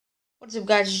What's up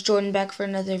guys, it's Jordan back for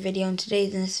another video, and today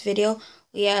in this video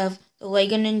we have the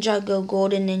Lego Ninjago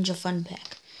Golden Ninja Fun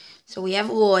Pack. So we have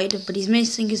Lloyd, but he's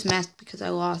missing his mask because I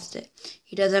lost it.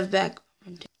 He does have back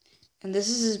printing, and this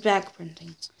is his back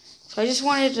printing. So I just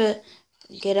wanted to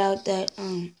get out that,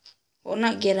 well,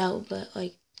 not get out, but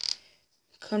like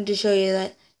come to show you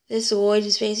that this Lloyd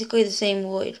is basically the same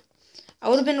Lloyd. I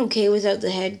would have been okay without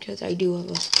the head because I do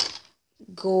have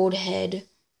a gold head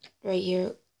right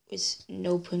here with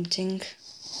no printing.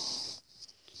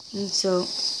 And so,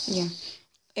 yeah.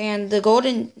 And the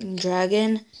golden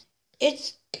dragon,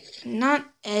 it's not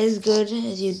as good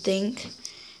as you'd think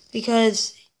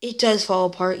because it does fall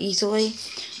apart easily.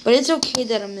 But it's okay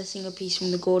that I'm missing a piece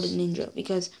from the golden ninja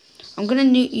because I'm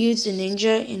going to use the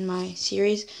ninja in my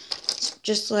series.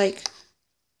 Just like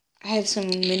I have some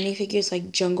minifigures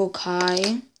like Jungle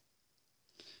Kai.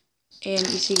 And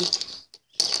you see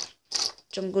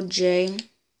Jungle J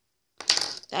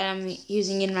that I'm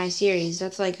using in my series.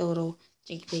 That's like a little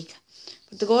sneak peek.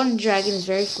 But the golden dragon is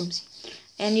very flimsy.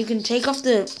 And you can take off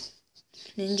the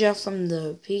ninja from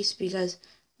the piece because,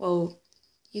 well,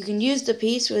 you can use the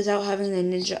piece without having the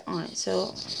ninja on it.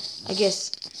 So, I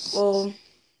guess, well,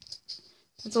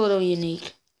 it's a little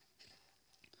unique.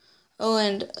 Oh,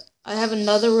 and I have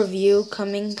another review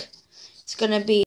coming. It's going to be